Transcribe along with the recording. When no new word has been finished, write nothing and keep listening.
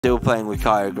still playing with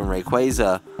Kyogre and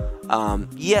Rayquaza.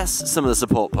 Yes, some of the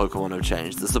support Pokemon have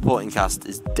changed. The supporting cast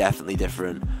is definitely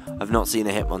different. I've not seen a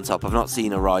Hitmontop, I've not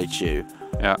seen a Raichu.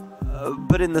 Yeah.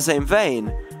 But in the same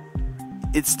vein,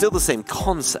 it's still the same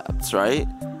concepts, right?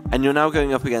 And you're now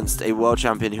going up against a world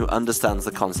champion who understands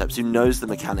the concepts, who knows the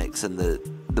mechanics and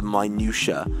the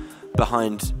minutiae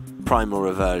behind primal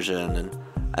reversion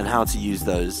and how to use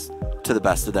those to the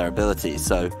best of their ability.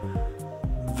 So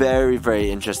very,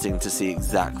 very interesting to see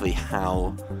exactly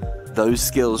how those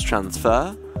skills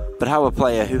transfer, but how a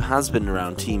player who has been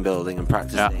around team building and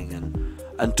practicing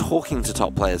and talking to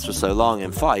top players for so long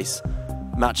in Faaiz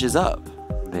matches up.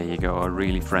 There you go, a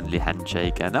really friendly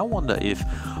handshake. And I wonder if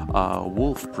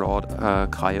Wolfe brought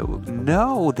Kyogre.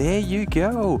 No, there you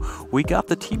go. We got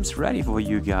the teams ready for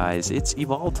you guys. It's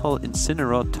Yveltal,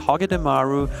 Incineroar,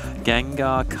 Togedemaru,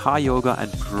 Gengar, Kyogre, and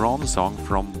Bronzong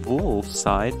from Wolfe's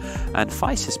side. And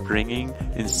Faaiz is bringing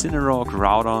Incineroar,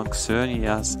 Groudon,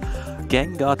 Xerneas,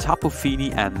 Gengar, Tapu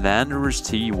Fini, and Landorus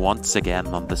T once again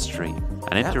on the stream.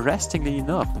 And interestingly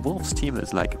enough, Wolfe's team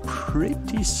is like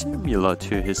pretty similar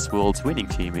to his world's winning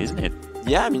team, isn't it?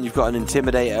 Yeah, I mean, you've got an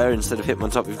Intimidator instead of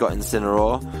Hitmontop, you've got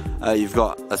Incineroar. You've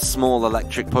got a small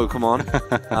electric Pokemon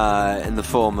in the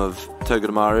form of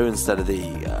Togedemaru instead of the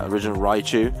original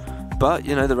Raichu. But,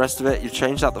 you know, the rest of it, you've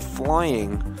changed out the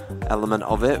flying element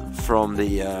of it from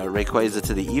the Rayquaza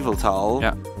to the Yveltal.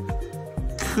 Yeah.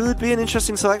 Could be an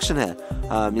interesting selection here.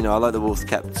 You know, I like the Wolves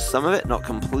kept some of it, not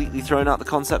completely thrown out the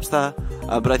concepts there.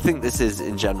 But I think this is,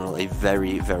 in general, a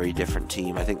very, very different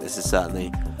team. I think this is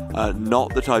certainly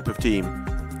not the type of team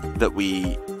that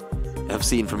we have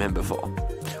seen from him before.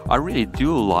 I really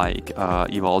do like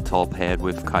Yveltal paired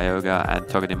with Kyogre and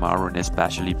Togedemaru, and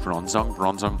especially Bronzong.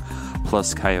 Bronzong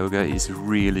plus Kyogre is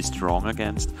really strong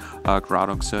against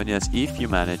Groudon, Xerneas if you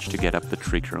manage to get up the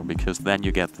Trick Room, because then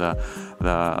you get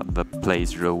the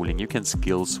plays rolling. You can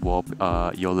skill swap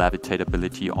your Levitate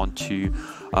ability onto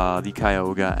the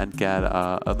Kyogre and get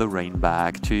the Rain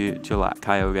back to let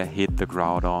Kyogre hit the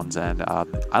Groudons, and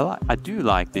I do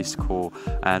like this core.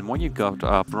 And when you got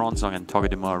Bronzong and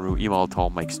Togedemaru,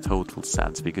 Yveltal makes total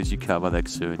sense because you cover the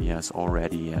Xerneas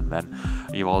already, and then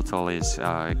Yveltal is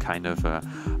kind of a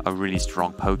really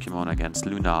strong Pokemon against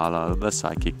Lunala, the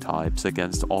Psychic types,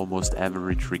 against almost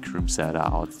every Trick Room set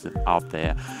out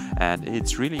there. And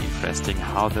it's really interesting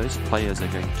how those players are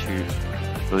going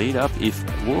to lead up. If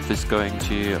Wolfe is going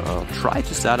to try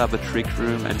to set up a Trick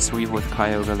Room and sweep with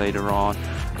Kyogre later on,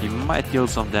 he might deal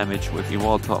some damage with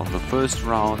Yveltal on the first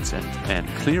rounds and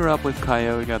clear up with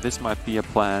Kyogre. This might be a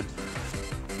plan.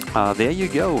 There you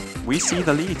go. We see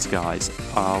the leads, guys.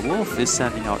 Wolfe is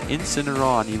sending out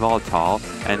Incineroar and Yveltal,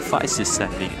 and Faaiz is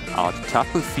sending out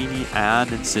Tapu Fini and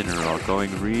Incineroar,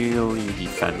 going really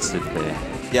defensive there.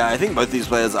 Yeah, I think both these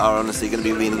players are honestly going to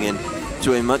be leaning in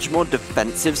to a much more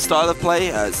defensive style of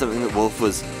play, something that Wolfe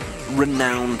was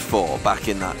renowned for back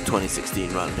in that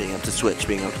 2016 run, being able to switch,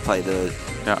 being able to play the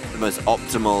most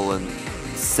optimal and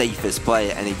safest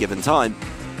play at any given time.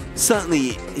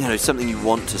 Certainly, you know, something you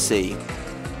want to see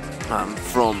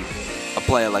from a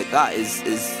player like that is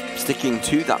sticking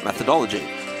to that methodology.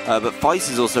 But Faaiz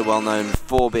is also well known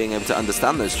for being able to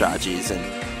understand those strategies and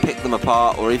pick them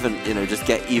apart, or even, you know, just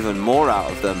get even more out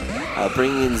of them.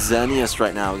 Bringing in Xerneas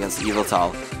right now against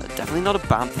Yveltal, definitely not a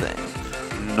bad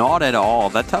thing. Not at all.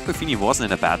 That Tapu Fini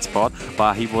wasn't in a bad spot,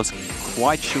 but he was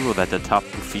quite sure that the Tapu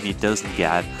Fini doesn't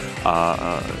get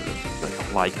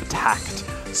like attacked.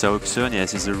 So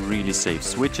Xerneas is a really safe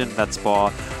switch in that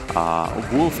spot.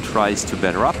 Wolfe tries to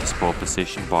better up his ball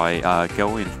position by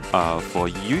going for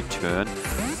a U-turn.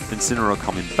 Incineroar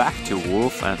coming back to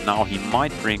Wolfe, and now he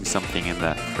might bring something in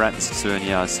that threatens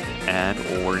Xerneas and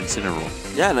or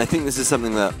Incineroar. Yeah, and I think this is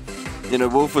something that, you know,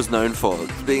 Wolfe was known for,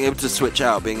 being able to switch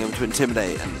out, being able to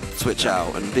intimidate and switch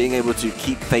out, and being able to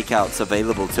keep fake outs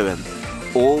available to him.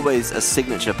 Always a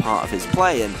signature part of his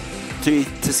play, and to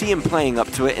see him playing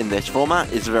up to it in this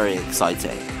format is very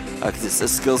exciting, because it's a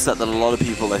skill set that a lot of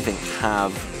people, I think,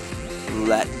 have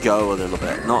let go a little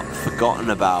bit, not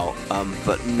forgotten about,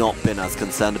 but not been as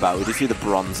concerned about. We do see the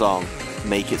Bronzong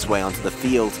make its way onto the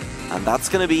field, and that's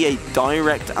going to be a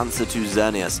direct answer to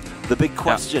Xerneas. The big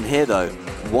question here, though,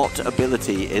 what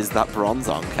ability is that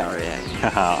Bronzong carrying?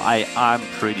 I'm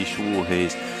pretty sure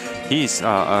he's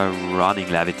running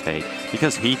Levitate,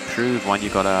 because Heat Proof, when you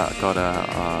got a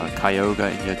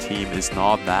Kyogre in your team, is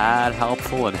not that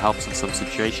helpful. It helps in some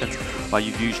situations, but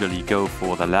you usually go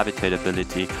for the Levitate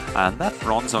ability, and that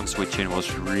Bronzong switch in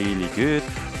was really good.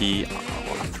 He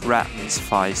threatens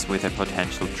Faaiz with a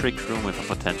potential Trick Room, with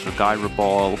a potential Gyro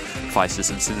Ball.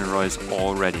 Faiz's Incineroar is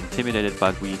already intimidated,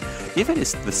 but if it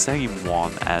is the same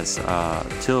one as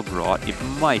Tilbrod, it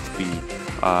might be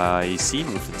a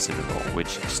C-move Incineroar,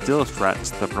 which still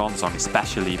threatens the Bronzong,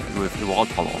 especially with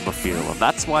Yveltal on the field. And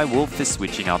that's why Wolfe is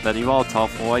switching out that Yveltal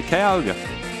for a Kyogre.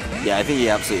 Yeah, I think he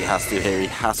absolutely has to here. He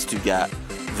has to get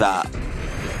that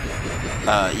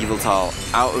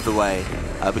Yveltal out of the way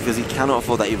because he cannot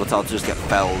afford that Yveltal to just get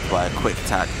felled by a quick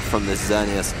attack from this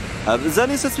Xerneas. The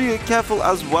Xerneas has to be careful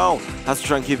as well, has to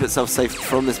try and keep itself safe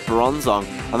from this Bronzong,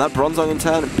 and that Bronzong in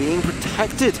turn being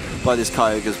protected by this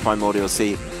Kyogre's Primordial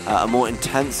Seed. A more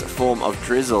intense form of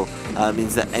Drizzle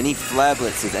means that any Flare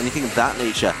Blitzes, anything of that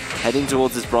nature, heading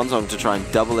towards this Bronzong to try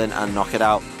and double in and knock it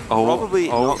out, probably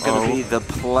not going to be the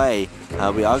play.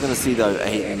 We are going to see, though,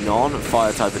 a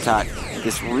non-fire type attack.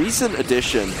 This recent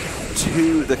addition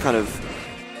to the kind of...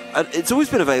 it's always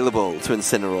been available to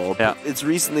Incineroar, but it's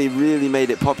recently really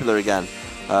made it popular again.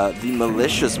 The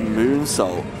Malicious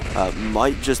Moonsault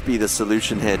might just be the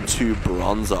solution here to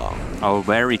Bronzong. Oh,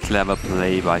 very clever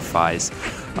play by Faaiz.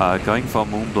 Going for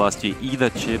Moonblast, you either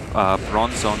chip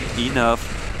Bronzong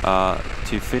enough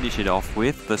to finish it off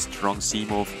with the strong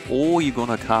C-move, or you're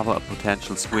gonna cover a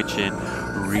potential switch in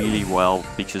really well,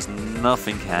 because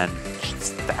nothing can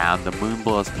stand the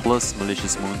Moonblast plus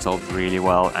Malicious Moonsault really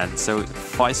well, and so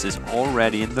Faaiz is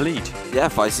already in the lead. Yeah,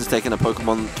 Faaiz is taking a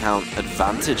Pokemon count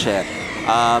advantage here.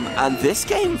 And this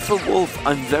game for Wolfe,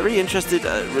 I'm very interested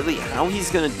really how he's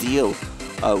going to deal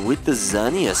with the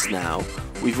Xerneas now.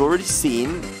 We've already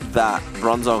seen that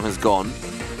Bronzong has gone.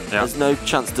 There's no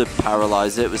chance to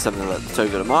paralyze it with something like the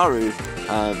Togedemaru,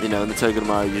 and the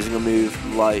Togedemaru using a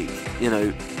move like,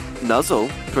 Nuzzle,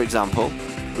 for example,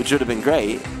 which would have been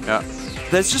great. Yeah.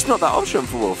 There's just not that option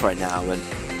for Wolfe right now, and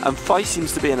Faaiz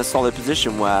seems to be in a solid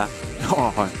position where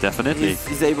definitely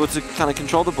he's able to kind of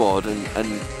control the board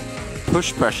and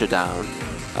push pressure down.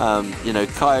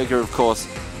 Kyogre, of course,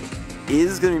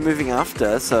 is going to be moving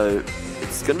after, so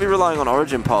it's going to be relying on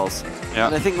Origin Pulse. Yeah.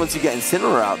 And I think once you get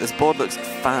Incineroar out, this board looks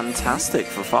fantastic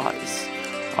for Faaiz.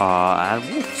 And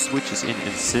Wolfe switches in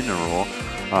Incineroar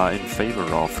in favor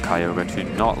of Kyogre to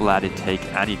not let it take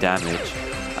any damage.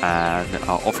 And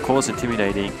of course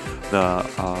intimidating the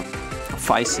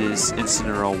Faiz's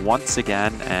Incineroar once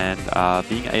again, and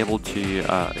being able to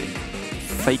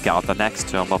fake out the next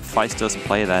turn, but Faaiz doesn't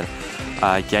play that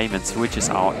game and switches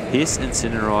out his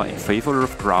Incineroar in favor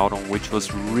of Groudon, which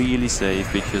was really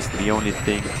safe, because the only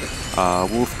thing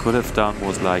Wolfe could have done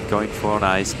was like going for an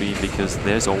Ice Beam, because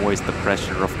there's always the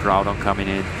pressure of Groudon coming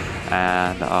in,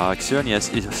 and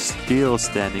Xerneas is still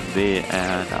standing there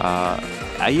and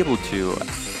able to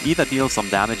either deal some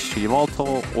damage to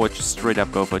Yveltal or just straight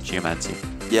up go for Geomancy.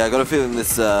 Yeah, I got a feeling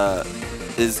this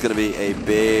is going to be a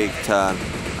big turn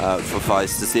for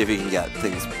Faaiz to see if he can get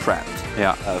things prepped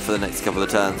for the next couple of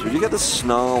turns. We do get the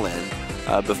Snarl in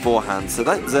beforehand, so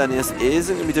that Xerneas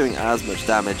isn't going to be doing as much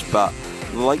damage, but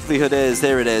the likelihood is,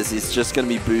 here it is, he's just going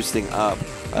to be boosting up.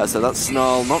 So that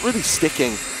Snarl not really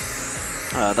sticking.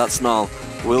 That Snarl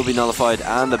will be nullified,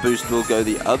 and the boost will go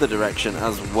the other direction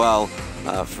as well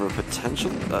for a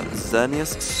potential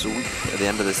Xerneas sweep at the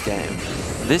end of this game.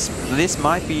 This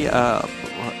might be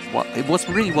it was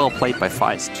really well played by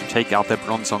Faaiz to take out their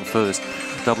Bronzong first,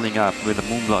 doubling up with the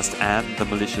Moonblast and the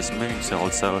Malicious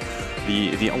Moonsault. So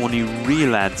the only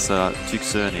real answer to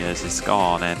Xerneas is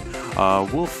gone,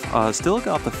 and Wolfe still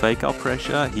got the fake out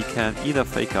pressure. He can either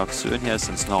fake out Xerneas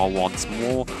and Snarl once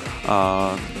more.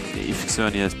 If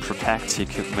Xerneas protects, he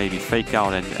could maybe fake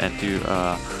out and do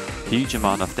huge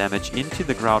amount of damage into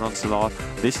the Groudon slot.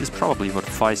 This is probably what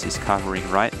Faaiz is covering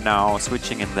right now,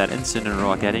 switching in that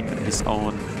Incineroar, getting his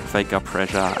own fake up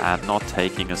pressure and not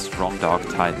taking a strong dog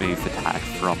type move attack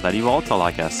from that Yveltal,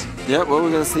 I guess. Yeah, well,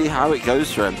 we're going to see how it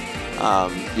goes for him.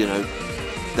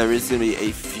 There is going to be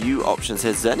a few options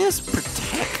here. Xerneas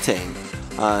protecting,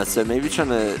 so maybe trying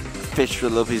to fish for a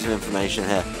little piece of information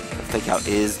here. Fake out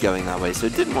is going that way, so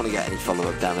it didn't want to get any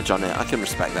follow-up damage on it. I can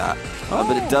respect that.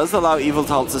 But it does allow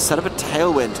Yveltal to set up a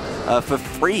Tailwind for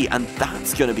free, and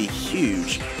that's going to be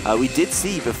huge. We did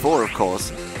see before, of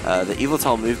course, the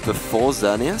Yveltal moved before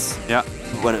Xerneas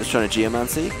when it was trying to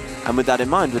Geomancy, and with that in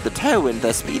mind, with the Tailwind,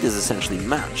 their speed is essentially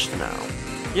matched now.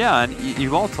 Yeah, and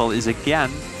Yveltal is again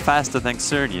faster than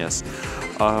Xerneas.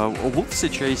 Wolfe's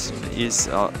situation is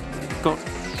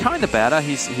kind of better.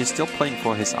 He's still playing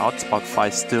for his outspark.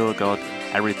 Faaiz still got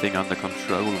everything under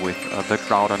control with the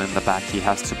Groudon in the back. He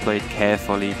has to play it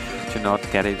carefully to not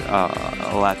get it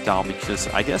let down, because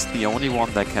I guess the only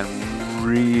one that can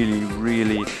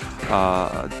really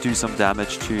do some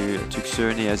damage to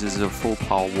Xerneas. Is a full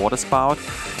power water spout,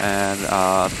 and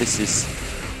this is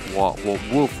what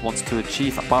Wolfe wants to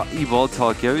achieve. But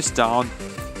Yveltal goes down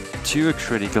to a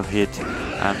critical hit,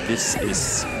 and this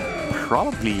is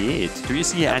probably it. Do you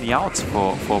see any outs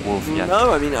for Wolfe yet?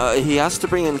 No, I mean, he has to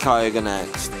bring in Kyogre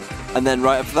next. And then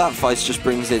right after that, Faaiz just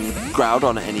brings in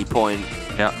Groudon at any point.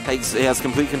 Yeah. He has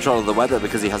complete control of the weather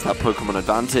because he has that Pokemon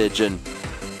advantage. And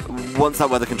once that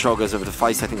weather control goes over to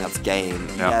Faaiz, I think that's game.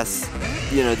 Yeah. Yes,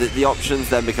 you know, the options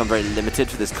then become very limited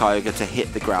for this Kyogre to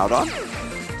hit the Groudon.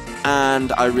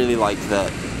 And I really like that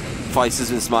Faaiz has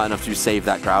been smart enough to save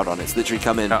that Groudon. It's literally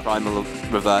come in, primal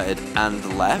reverted,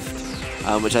 and left.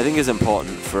 Which I think is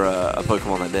important for a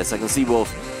Pokemon like this. I can see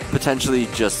Wolfe potentially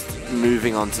just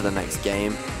moving on to the next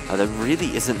game. There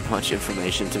really isn't much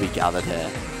information to be gathered here.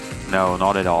 No,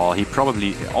 not at all. He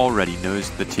probably already knows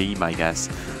the team, I guess,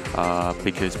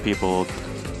 because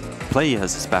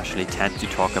players especially tend to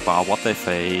talk about what they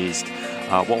faced,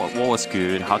 what was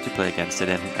good, how to play against it,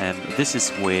 and this is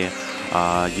where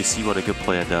you see what a good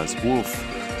player does. Wolfe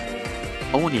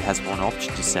only has one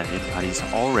option to send in, but he's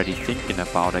already thinking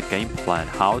about a game plan,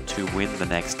 how to win the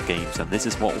next games, and this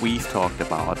is what we've talked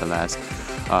about the last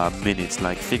minutes,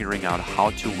 like figuring out how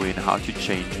to win, how to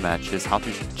change matches, how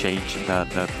to change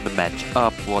the match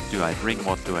up, what do I bring,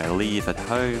 what do I leave at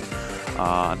home.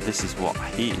 This is what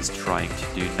he is trying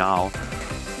to do now.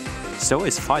 So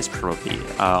is Faaiz probably.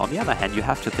 On the other hand, you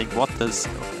have to think, what does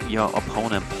your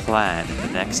opponent plan in the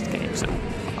next game? So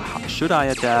should I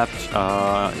adapt?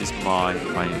 Is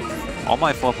all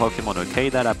my 4 Pokemon okay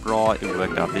that I brought? It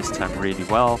worked out this time really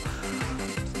well.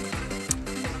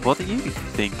 What do you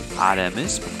think, Adam?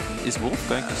 Is Wolfe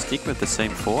going to stick with the same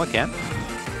 4 again?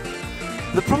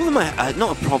 The problem,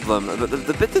 not a problem, but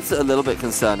the bit that's a little bit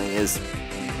concerning is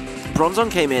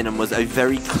Bronzong came in and was a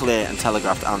very clear and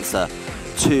telegraphed answer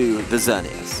to the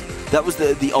Xerneas. That was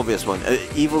the obvious one.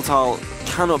 Yveltal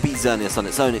cannot beat Xerneas on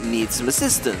its own, it needs some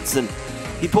assistance, and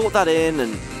he brought that in,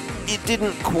 and it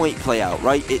didn't quite play out,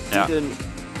 right? It didn't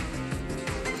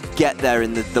get there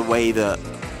in the way that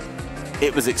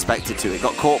it was expected to. It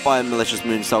got caught by a malicious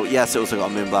Moonsault. Yes, it also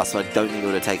got a Moonblast, so I don't think it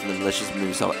would have taken the malicious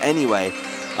Moonsault anyway.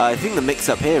 I think the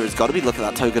mix-up here has got to be, look at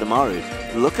that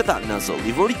Togedemaru. Look at that Nuzzle.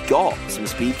 You've already got some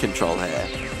speed control here.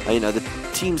 You know, the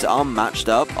teams are matched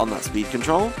up on that speed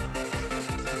control,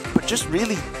 but just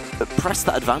really press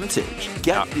that advantage.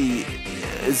 Get the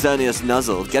Xerneas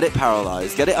Nuzzle, get it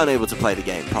paralyzed, get it unable to play the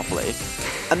game properly,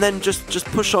 and then just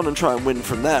push on and try and win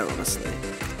from there, honestly.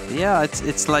 Yeah,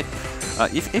 it's like,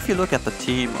 if you look at the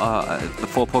team, the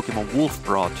 4 Pokemon Wolfe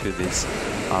brought to this,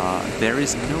 there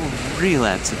is no real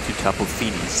answer to Tapu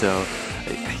Fini, so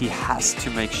he has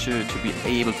to make sure to be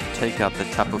able to take up the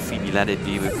Tapu Fini, let it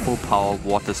be with full power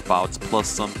water spouts plus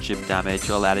some chip damage,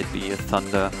 or let it be a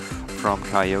Thunder from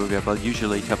Kyogre, but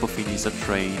usually Tapu Finis are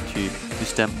trained to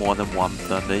stem more than one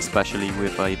Thunder, especially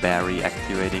with a Berry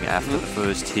activating after the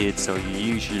first hit, so you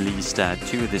usually stand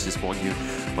 2, this is what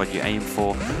you aim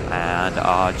for. And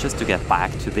just to get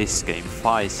back to this game,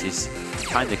 Faaiz is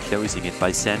kind of closing it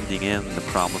by sending in the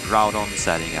Primal Groudon,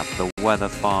 setting up the Weather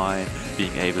Fine,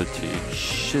 being able to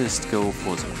just go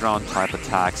for some ground type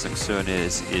attacks, and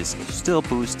Xerneas is still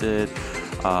boosted,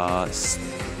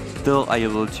 still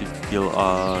able to deal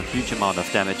a huge amount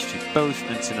of damage to both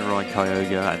Incineroar and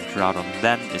Kyogre, and Groudon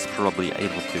then is probably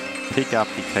able to pick up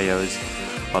the KOs.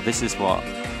 But this is what,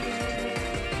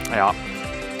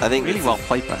 I think really well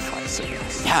played by Faaiz. So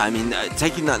yes. Yeah, I mean,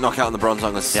 taking that knockout on the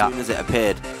Bronzong as soon as it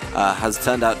appeared has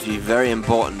turned out to be very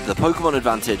important. The Pokemon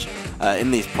advantage in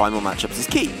these primal matchups is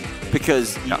key,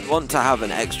 because you want to have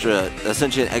an extra,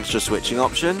 essentially an extra switching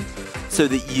option, so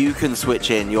that you can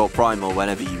switch in your primal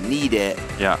whenever you need it.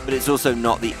 Yeah. But it's also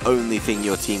not the only thing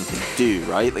your team can do,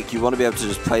 right? Like, you want to be able to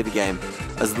just play the game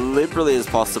as liberally as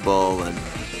possible, and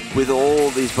with all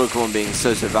these Pokemon being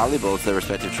so valuable to their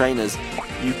respective trainers,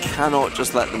 you cannot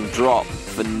just let them drop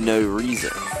for no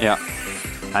reason. Yeah,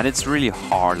 and it's really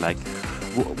hard. Like,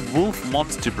 Wolfe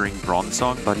wants to bring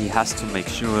Bronzong, but he has to make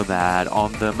sure that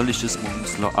on the malicious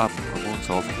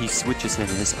Moonsault, he switches in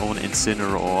his own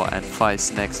Incineroar, and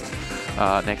Faaiz next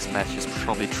match is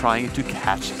probably trying to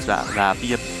catch that,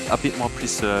 be a bit more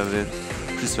preservative.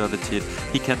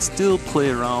 He can still play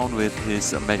around with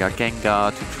his Mega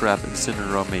Gengar to trap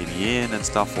Incineroar maybe in and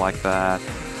stuff like that.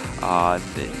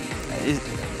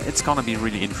 It's gonna be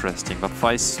really interesting, but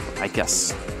Faaiz, I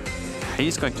guess,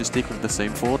 he's going to stick with the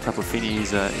same 4. Tapu Fini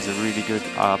is a really good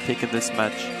pick in this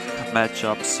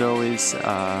matchup. So is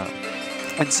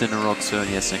Incineroar,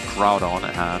 Xerneas, and Groudon,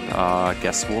 and I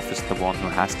guess Wolfe is the one who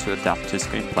has to adapt his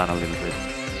game plan a little bit.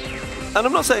 And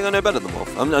I'm not saying I know better than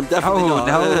Wolfe. I'm definitely not.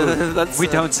 No, we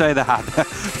don't say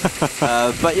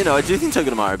that. But, you know, I do think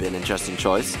Togedemaru would be an interesting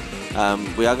choice.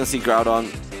 We are going to see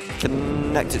Groudon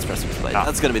connect its Press Play.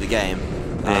 That's going to be the game.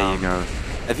 There you go.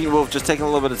 I think Wolfe just taking a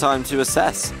little bit of time to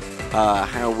assess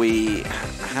how we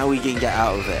can get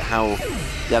out of it, how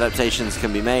the adaptations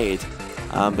can be made.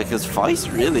 Because Faaiz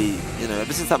really, you know,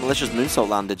 ever since that malicious moonsault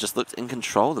landed, just looked in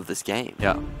control of this game.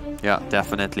 Yeah,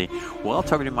 definitely. Well,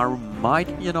 Togedemaru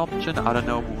might be an option. I don't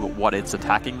know what its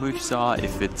attacking moves are,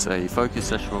 if it's a Focus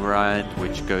Sash variant,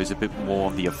 which goes a bit more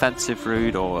on the offensive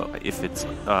route, or if it's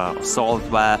Assault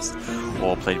Blast,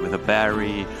 or played with a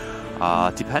Berry,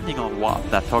 depending on what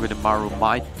that Togedemaru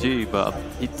might do, but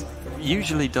it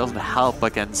usually doesn't help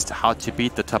against how to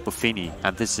beat the Tapu Fini,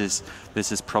 and this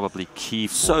is probably key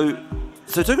for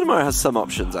So Togedemaru has some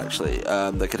options, actually,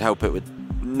 that could help it with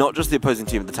not just the opposing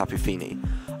team, but the Tapu Fini.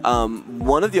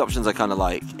 One of the options I kind of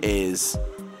like is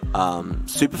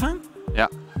Super Fang. Yeah.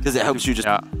 Because it helps you just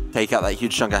take out that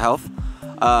huge chunk of health.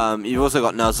 You've also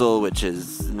got Nuzzle, which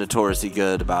is notoriously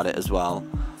good about it as well.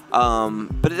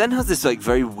 But it then has this like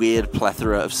very weird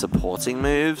plethora of supporting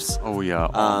moves. Oh yeah,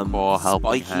 Encore,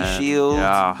 Spiky Hand. Shield.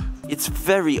 Yeah. It's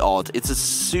very odd. It's a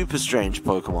super strange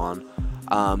Pokemon.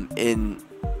 In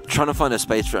trying to find a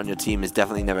space for it on your team is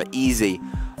definitely never easy.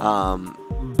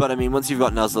 But I mean, once you've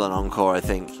got Nuzzle and Encore, I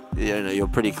think you're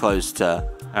pretty close to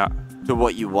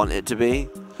what you want it to be.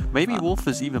 Maybe Wolfe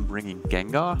is even bringing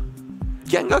Gengar.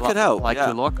 Gengar could help, like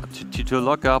to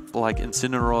lock up like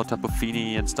Incineroar, Tapu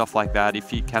Fini and stuff like that. If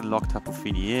he can lock Tapu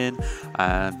Fini in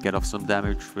and get off some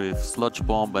damage with Sludge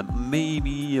Bomb and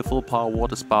maybe a full power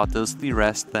Water Spout does the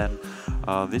rest, then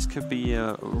this could be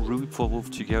a route for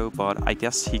Wolfe to go. But I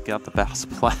guess he got the best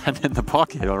plan in the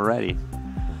pocket already.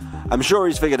 I'm sure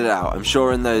he's figured it out. I'm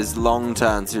sure in those long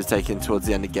turns he was taking towards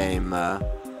the end of game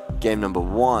number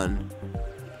 1,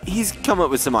 he's come up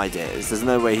with some ideas. There's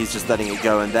no way he's just letting it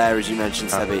go. And there, as you mentioned,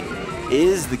 Sebi,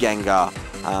 is the Gengar.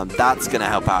 That's going to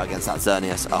help out against that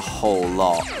Xerneas a whole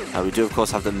lot. We do, of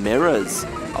course, have the mirrors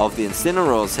of the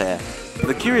Incineroars here. But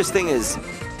the curious thing is,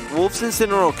 Wolfe's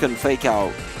Incineroar can fake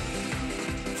out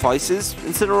Faiz's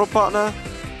Incineroar partner,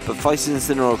 but Faiz's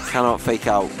Incineroar cannot fake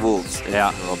out Wolfe's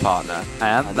Incineroar partner.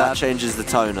 And that changes the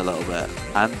tone a little bit.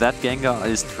 And that Gengar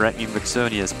is threatening the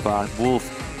Xerneas, but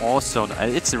Wolfe also,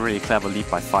 it's a really clever lead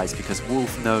by Faaiz, because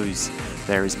Wolfe knows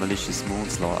there is malicious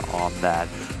Moonslaught on that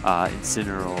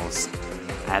Incineroars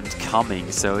and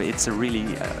coming, so it's a really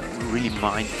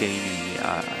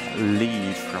mind-gaming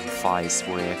lead from Faaiz,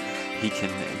 where he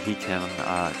can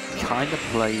kind of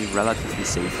play relatively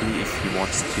safely if he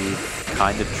wants to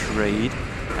kind of trade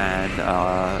and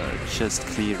just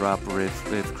clear up with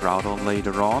Groudon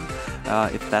later on,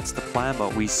 if that's the plan.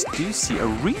 But we do see a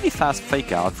really fast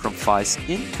fake out from Faaiz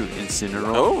into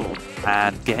Incineroar,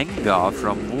 and Gengar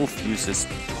from Wolfe uses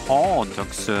Taunt on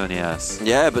Xerneas.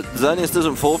 Yeah, but Xerneas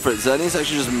doesn't fall for it. Xerneas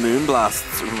actually just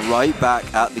Moonblasts right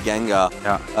back at the Gengar.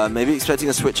 Maybe expecting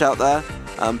a switch out there,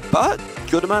 but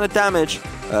good amount of damage.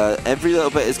 Every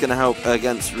little bit is going to help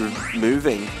against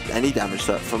removing any damage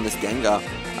from this Gengar.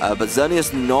 But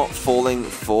Xerneas not falling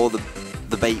for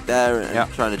the bait there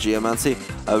and trying to Geomancy.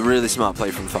 A really smart play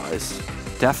from Faaiz.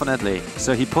 Definitely.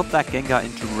 So he put that Gengar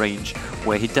into range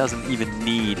where he doesn't even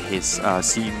need his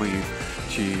C move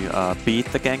to beat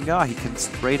the Gengar. He can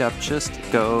straight up just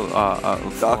go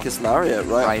Darkest Lariat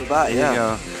right off the bat,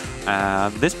 yeah.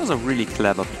 This was a really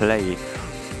clever play.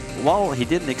 Well, he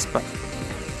didn't expect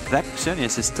that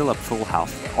Xerneas is still at full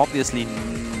health. Obviously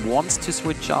wants to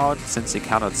switch out since he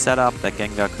cannot set up. That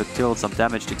Gengar could deal some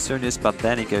damage to Xerneas, but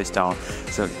then he goes down.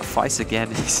 So Faaiz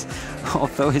again is,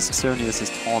 although his Xerneas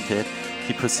is taunted,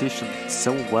 he positioned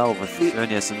so well with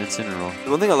Xerneas and Incineroar.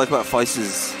 The one thing I like about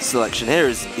Faiz's selection here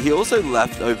is he also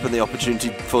left open the opportunity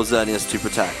for Xerneas to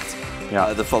protect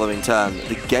the following turn.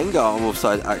 The Gengar on Wolfe's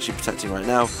side actually protecting right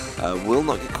now will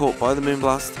not get caught by the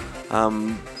Moonblast.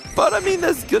 But I mean,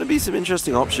 there's going to be some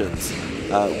interesting options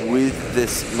with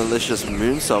this malicious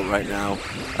Moonsault right now.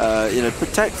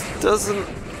 Protect doesn't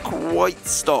quite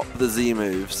stop the Z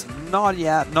moves. Not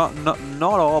yet, not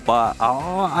all, but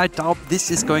I doubt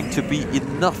this is going to be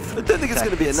enough. I don't think it's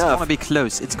going to be enough. It's going to be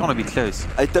close. It's going to be close.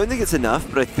 I don't think it's enough,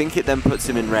 but I think it then puts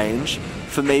him in range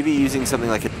for maybe using something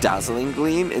like a Dazzling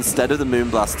Gleam instead of the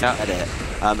Moonblast to hit it.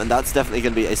 And that's definitely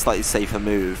going to be a slightly safer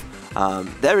move.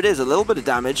 There it is, a little bit of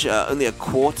damage, only a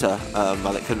quarter,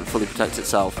 while it couldn't fully protect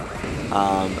itself.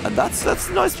 And that's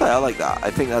a nice play, I like that.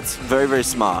 I think that's very, very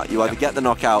smart. You either get the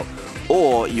knockout,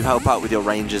 or you help out with your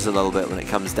ranges a little bit when it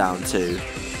comes down to,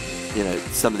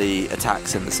 some of the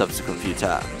attacks in the subsequent few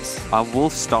turns.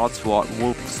 Wolfe starts what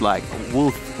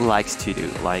Wolfe likes to do.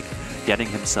 Like, getting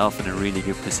himself in a really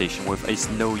good position with a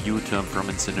slow U-turn from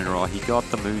Incineroar. He got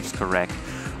the moves correct.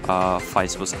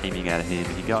 Faaiz was aiming at him.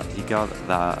 He got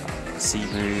the C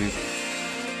move.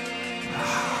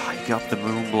 He got the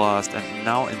Moonblast, and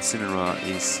now Incineroar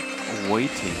is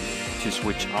waiting to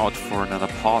switch out for another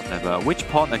partner. But which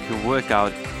partner could work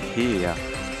out here,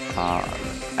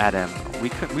 Adam? We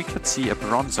could see a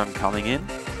Bronzong coming in.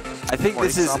 I think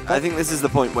this is the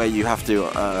point where you have to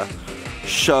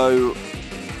show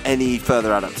any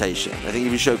further adaptation. I think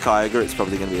if you show Kyogre, it's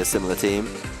probably going to be a similar team.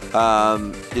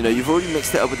 You know, you've already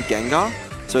mixed it up with the Gengar,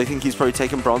 so I think he's probably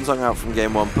taken Bronzong out from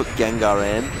game 1, put Gengar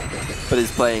in, but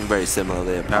is playing very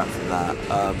similarly apart from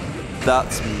that.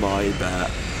 That's my bet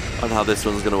on how this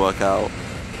one's going to work out.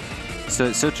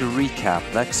 So to recap,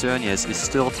 that Xerneas is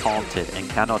still taunted and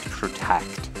cannot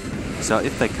protect. So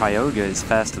if the Kyogre is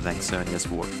faster than Xerneas,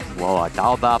 well, I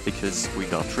doubt that because we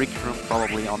got Trick Room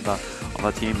probably on the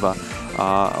team. But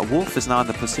Wolfe is now in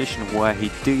the position where he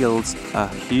deals a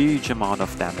huge amount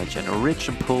of damage, and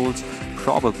Origin Pulse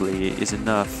probably is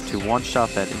enough to one-shot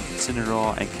that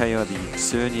Incineroar and KO the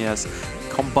Xerneas,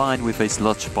 combined with a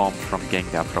Sludge Bomb from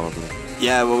Gengar probably.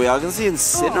 Yeah, well, we are going to see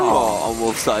Incineroar on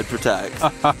Wolfe's side protect.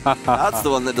 That's the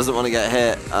one that doesn't want to get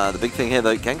hit. The big thing here,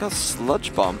 though, Gengar's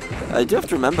Sludge Bomb. You do have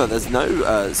to remember, there's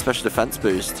no special defense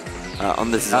boost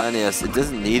on this Xerneas. It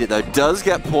doesn't need it, though. It does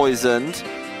get poisoned.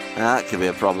 That could be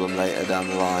a problem later down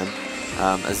the line.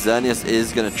 As Xerneas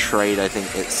is going to trade, I think,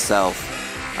 itself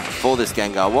for this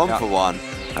Gengar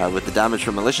 1-for-1 with the damage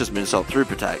from Malicious Moonsault through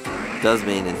Protect. Does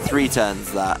mean in 3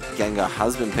 turns that Gengar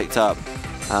has been picked up.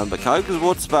 But Kyogre's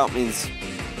Water Spout means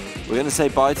we're going to say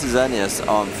bye to Xerneas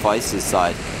on Faiz's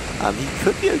side. He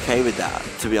could be okay with that,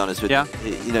 to be honest with you.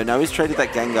 You know, now he's traded that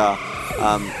Gengar,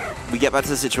 we get back to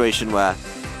the situation where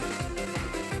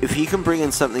if he can bring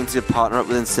in something to partner up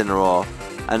with Incineroar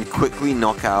and quickly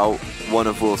knock out one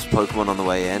of Wolfe's Pokemon on the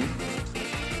way in,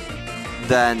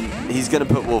 then he's going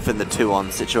to put Wolfe in the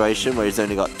 2-on situation where he's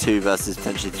only got 2 versus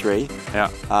potentially 3. Yeah.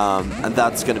 And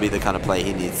that's going to be the kind of play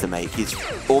he needs to make. He's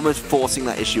almost forcing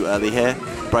that issue early here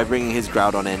by bringing his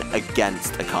Groudon in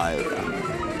against a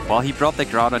Kyogre. Well, he brought the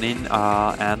Groudon in,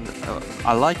 and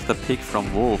I like the pick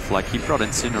from Wolfe. Like, he brought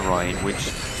Incineroar in, which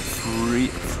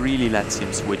freely lets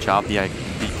him switch out the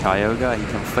Kyogre. He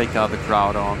can fake out the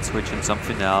Groudon, switch in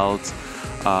something else.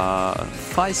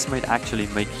 Faaiz might actually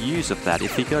make use of that.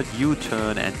 If he got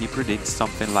U-turn and he predicts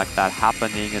something like that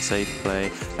happening, a safe play,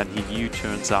 then he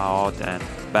U-turns out and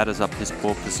batters up his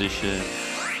ball position.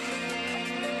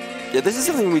 Yeah, this is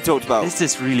something we talked about. This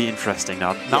is really interesting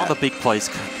now. Now the big plays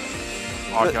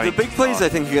are going. The big plays, I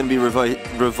think, are going to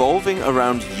be revolving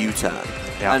around U-turn.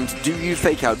 Yeah. And do you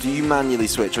fake out, do you manually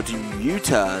switch, or do you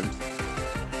U-turn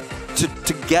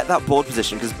to get that board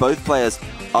position? Because both players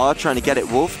are trying to get it.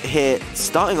 Wolfe here,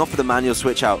 starting off with a manual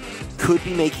switch out, could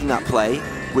be making that play,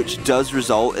 which does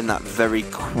result in that very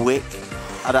quick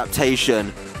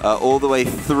adaptation all the way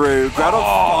through. Groudon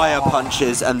fire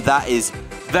punches, and that's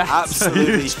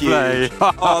absolutely huge.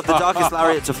 Oh, the Darkest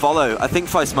Lariat to follow. I think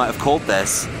Faaiz might have called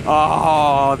this.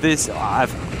 Oh,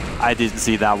 I didn't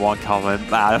see that one coming,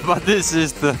 man. But this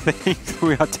is the thing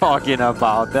we are talking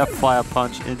about. That fire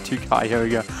punch into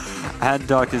Kyogre and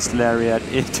Darkest Lariat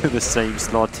into the same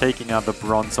slot, taking out the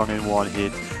Bronzong in one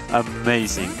hit.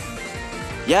 Amazing.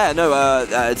 Yeah, no,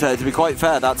 to be quite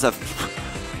fair, that's a...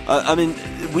 I mean,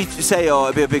 we say, oh,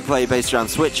 it'd be a big play based around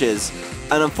switches.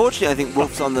 And unfortunately, I think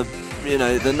Wolfe's on the, you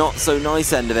know, the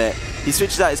not-so-nice end of it. He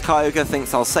switches out his Kyogre,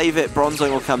 thinks I'll save it, Bronzong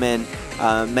will come in,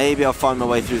 maybe I'll find my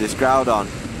way through this Groudon.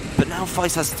 But now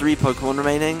Faaiz has 3 Pokemon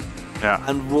remaining,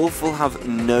 and Wolfe will have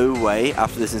no way,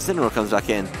 after this Incineroar comes back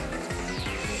in,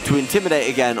 to intimidate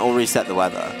again or reset the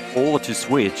weather. Or to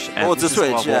switch. And this is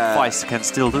what Faaiz can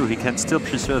still do. He can still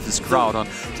preserve his Groudon,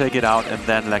 take it out, and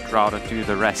then let Groudon do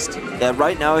the rest. Yeah,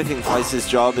 right now I think Faiz's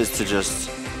job is to just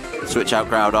switch out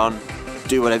Groudon,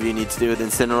 do whatever you need to do with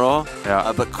Incineroar,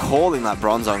 but calling that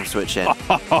Bronzong switch in,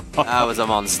 that was a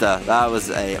monster. That was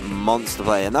a monster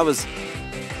play, and that was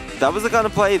the kind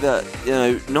of play that, you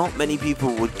know, not many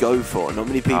people would go for. Not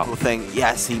many people think,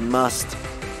 yes, he must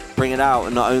bring it out,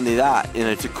 and not only that, you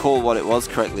know, to call what it was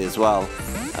correctly as well.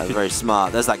 Very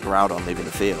smart. There's that Groudon leaving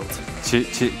the field.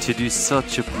 To do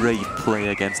such a brave play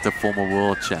against the former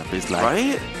world champ is like...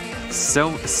 Right?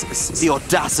 So... the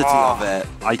audacity of it.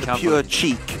 The pure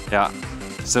cheek. Yeah.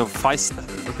 So Faaiz,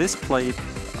 this play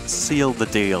sealed the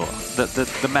deal.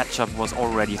 The matchup was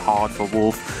already hard for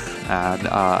Wolfe. And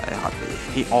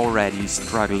he already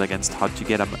struggled against how to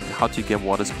get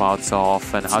water spouts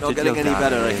off and how to deal damage. It's not getting any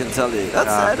better, I can tell you. That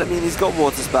said, I mean, he's got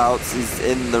water spouts, he's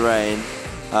in the rain.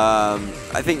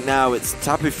 I think now it's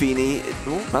Tapu Fini.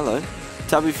 Oh, hello.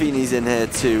 Tapu Fini's in here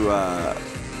to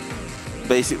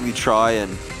basically try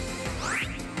and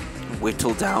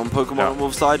whittle down Pokemon on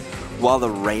Wolf's side while the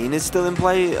rain is still in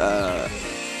play.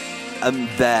 And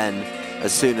then,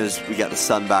 as soon as we get the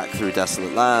sun back through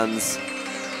Desolate Lands,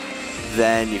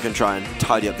 then you can try and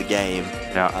tidy up the game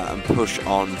and push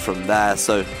on from there.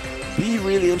 So, be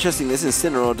really interesting. This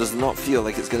Incineroar does not feel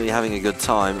like it's going to be having a good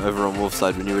time over on Wolf's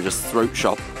side when you were just throat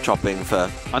chopping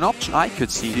for an option I could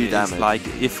see is damage. Like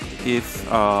if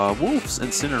Wolf's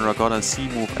Incineroar got a C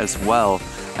move as well,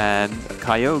 and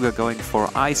Kyogre going for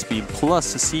Ice Beam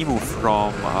plus a C move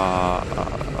from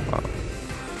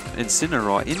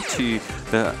Incineroar into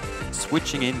the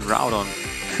switching in Groudon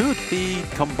could be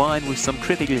combined with some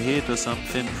critical hit or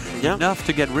something enough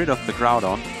to get rid of the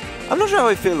Groudon. I'm not sure how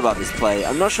I feel about this play.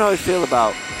 I'm not sure how I feel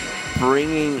about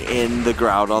bringing in the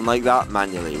Groudon like that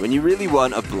manually when you really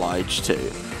weren't obliged to.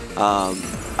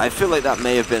 I feel like that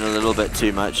may have been a little bit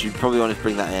too much. You probably wanted to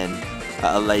bring that in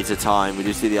at a later time. We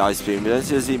do see the Ice Beam. We don't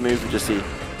see a Z move. We just see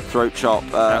Throat Chop.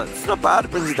 It's not bad.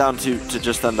 It brings it down to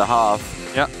just under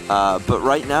half. Yeah. But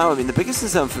right now, I mean, the biggest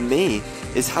concern for me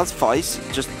is has Faaiz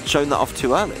just shown that off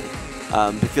too early?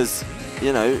 Because,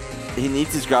 you know, he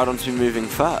needs his Groudon to be moving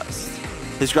first.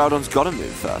 His Groudon's got to move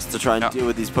first to try and deal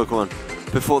with these Pokemon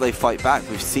before they fight back.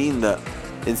 We've seen that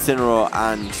Incineroar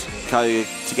and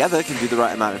Kyogre together can do the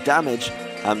right amount of damage.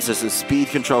 So some speed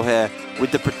control here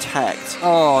with the Protect.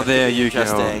 Oh, there you go.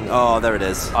 Oh, there it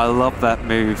is. I love that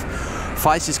move.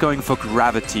 Faaiz is going for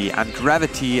Gravity, and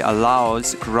Gravity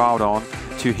allows Groudon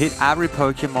to hit every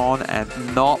Pokemon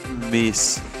and not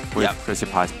miss with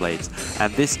Precipice Blades.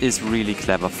 And this is really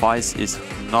clever. Faaiz is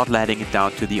not letting it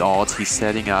down to the odds. He's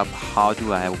setting up, how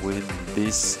do I win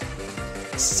this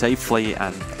safely?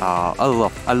 And I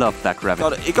love that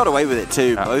Gravity. He got away with it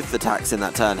too. Both attacks in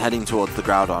that turn heading towards the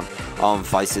Groudon on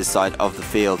Faiz's side of the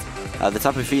field. The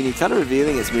Tapu Fini kind of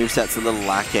revealing its moveset's a little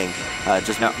lacking,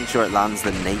 just making sure it lands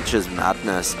the Nature's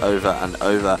Madness over and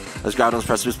over, as Groudon's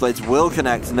Precipice Blades will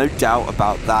connect, no doubt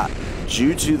about that,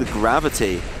 due to the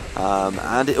Gravity.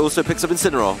 And it also picks up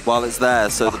Incineroar while it's there,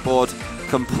 so the board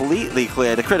completely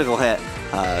cleared. A critical hit,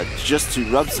 just to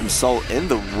rub some salt in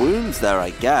the wounds there,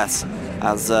 I guess,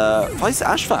 as Faaiz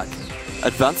Ashfaq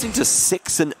advancing to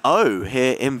 6-0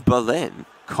 here in Berlin.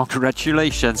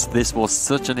 Congratulations, this was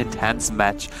such an intense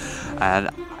match, and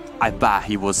I bet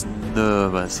he was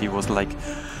nervous. He was like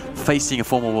facing a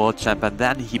former world champ, and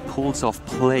then he pulls off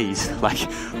plays, like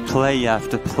play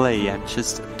after play, and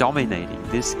just dominating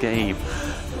this game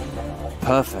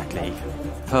perfectly.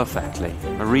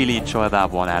 I really enjoyed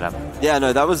that one, Adam. Yeah,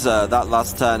 no, that was that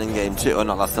last turn in game 2, or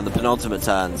not last turn, the penultimate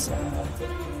turns.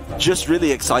 Just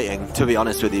really exciting, to be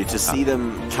honest with you, to see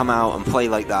them come out and play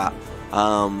like that.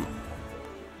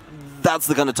 That's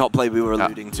the kind of top play we were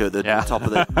alluding to at the top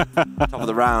of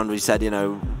the round. We said, you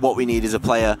know, what we need is a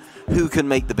player who can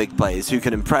make the big plays, who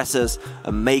can impress us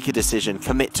and make a decision,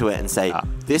 commit to it, and say,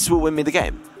 this will win me the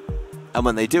game. And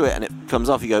when they do it and it comes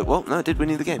off, you go, well, no, it did win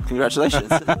you the game. Congratulations.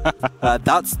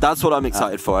 That's what I'm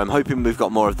excited for. I'm hoping we've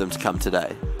got more of them to come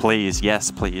today. Please,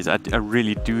 yes, please. I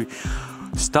really do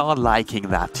start liking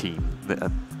that team.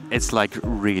 It's like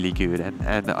really good,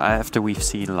 and after we've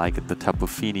seen like the Tapu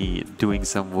Fini doing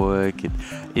some work,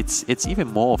 it's even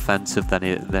more offensive than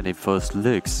it first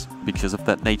looks because of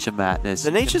that Nature Madness.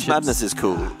 The Nature's Madness is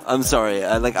cool. I'm sorry,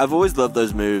 like I've always loved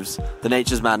those moves. The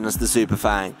Nature's Madness, the Super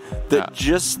Fang, that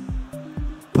just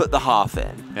put the half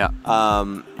in.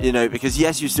 You know, because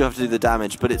yes, you still have to do the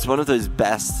damage, but it's one of those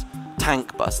best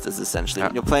tank busters essentially.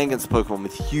 When you're playing against Pokemon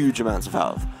with huge amounts of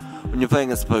health. When you're playing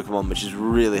against a Pokemon which is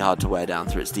really hard to wear down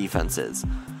through its defenses,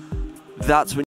 that's when